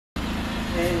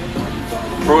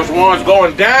First one's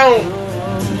going down.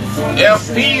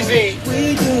 FPZ.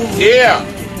 Yeah.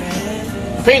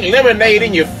 Pink lemonade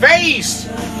in your face.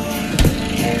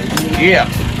 Yeah.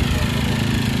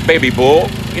 Baby bull.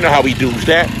 You know how we do's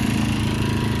that.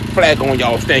 Flag on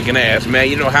y'all stinking ass, man.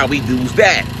 You know how we do's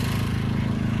that.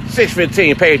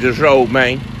 615 Pages Road,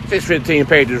 man. 615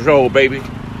 Pages Road, baby.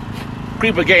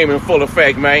 Creeper game in full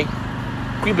effect, man.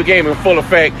 Creeper game in full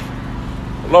effect.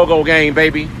 Logo game,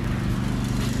 baby.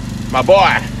 My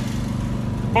boy.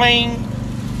 Bling.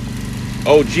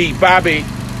 OG Bobby.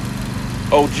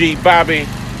 OG Bobby.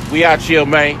 We out here,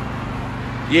 man.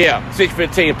 Yeah,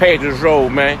 615 Pages Road,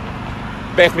 man.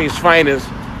 Bethany's finest.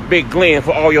 Big Glen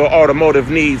for all your automotive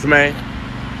needs, man.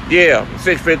 Yeah,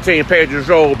 615 Pages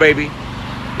Road, baby.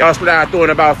 Y'all slide through in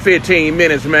about 15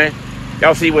 minutes, man.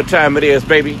 Y'all see what time it is,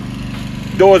 baby.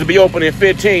 Doors will be open in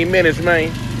 15 minutes,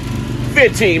 man.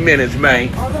 15 minutes, man.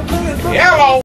 Hello.